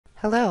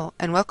Hello,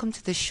 and welcome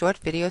to this short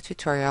video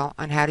tutorial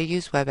on how to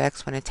use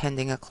Webex when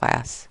attending a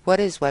class. What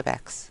is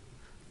Webex?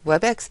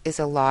 Webex is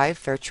a live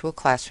virtual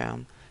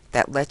classroom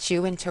that lets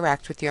you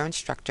interact with your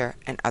instructor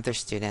and other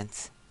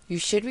students. You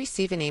should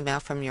receive an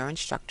email from your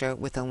instructor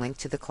with a link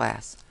to the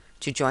class.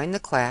 To join the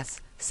class,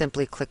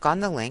 simply click on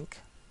the link,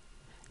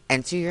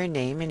 enter your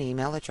name and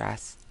email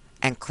address,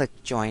 and click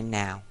Join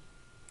Now.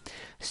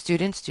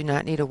 Students do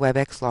not need a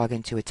Webex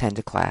login to attend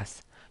a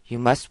class. You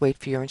must wait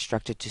for your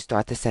instructor to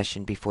start the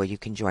session before you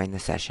can join the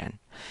session.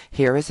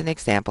 Here is an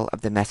example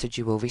of the message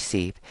you will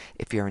receive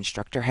if your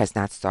instructor has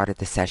not started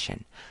the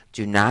session.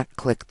 Do not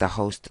click the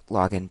Host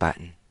Login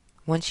button.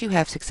 Once you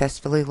have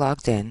successfully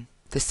logged in,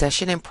 the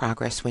Session in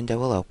Progress window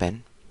will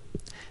open.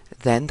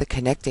 Then the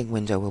Connecting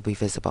window will be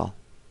visible.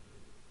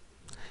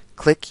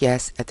 Click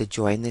Yes at the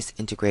Join this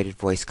integrated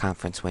voice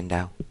conference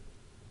window.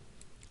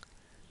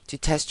 To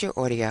test your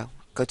audio,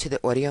 go to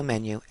the Audio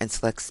menu and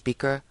select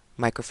Speaker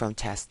Microphone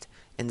Test.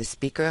 In the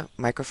Speaker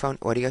Microphone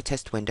Audio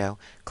Test window,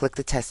 click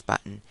the Test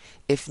button.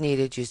 If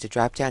needed, use the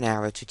drop-down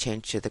arrow to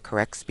change to the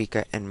correct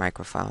speaker and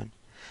microphone.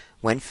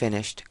 When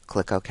finished,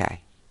 click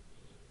OK.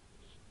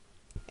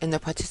 In the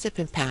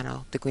participant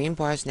panel, the green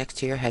bars next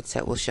to your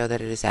headset will show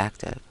that it is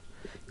active.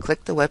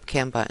 Click the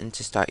webcam button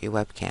to start your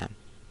webcam.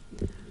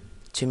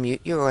 To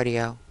mute your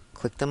audio,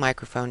 click the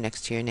microphone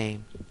next to your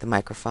name. The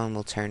microphone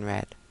will turn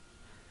red.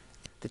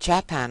 The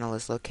chat panel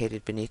is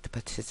located beneath the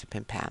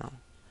participant panel.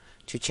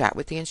 To chat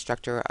with the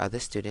instructor or other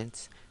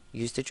students,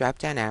 use the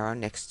drop-down arrow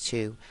next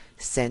to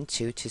Send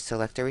to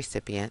select a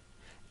recipient,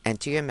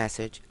 enter your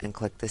message, and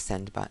click the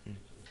Send button.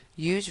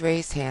 Use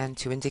Raise Hand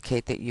to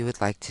indicate that you would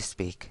like to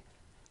speak.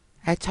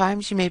 At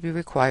times you may be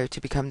required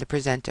to become the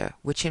presenter,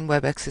 which in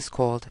Webex is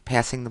called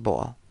passing the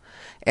ball.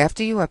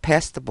 After you are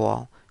passed the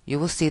ball, you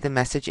will see the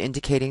message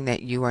indicating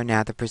that you are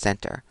now the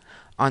presenter.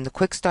 On the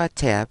Quick Start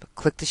tab,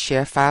 click the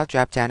Share File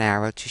drop-down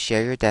arrow to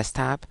share your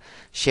desktop,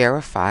 share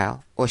a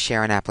file, or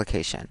share an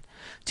application.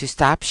 To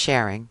stop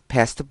sharing,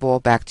 pass the ball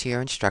back to your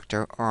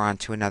instructor or on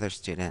to another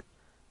student.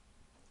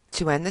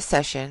 To end the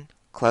session,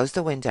 close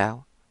the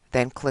window,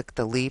 then click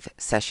the Leave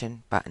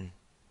Session button.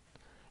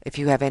 If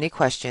you have any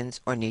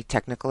questions or need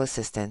technical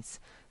assistance,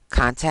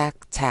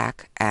 contact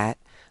TAC at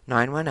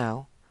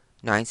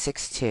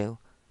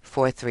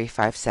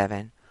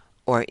 910-962-4357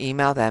 or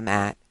email them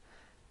at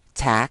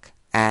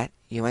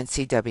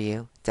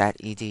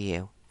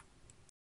tac@uncw.edu.